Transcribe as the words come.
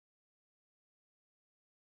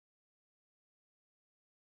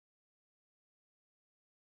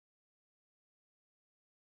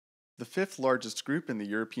The fifth largest group in the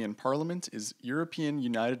European Parliament is European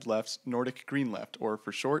United Left's Nordic Green Left, or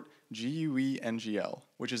for short, GUE NGL,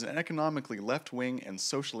 which is an economically left-wing and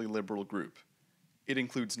socially liberal group. It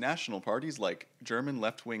includes national parties like German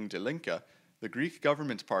left-wing Die Linke, the Greek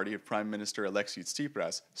government party of Prime Minister Alexis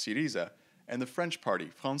Tsipras, Syriza, and the French party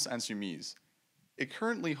France Insoumise. It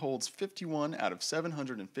currently holds 51 out of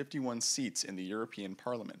 751 seats in the European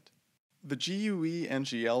Parliament. The GUE and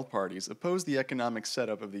GL parties oppose the economic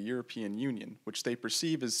setup of the European Union, which they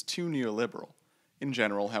perceive as too neoliberal. In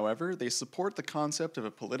general, however, they support the concept of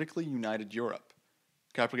a politically united Europe.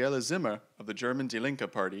 Gabriele Zimmer of the German Die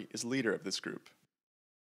Linke party is leader of this group.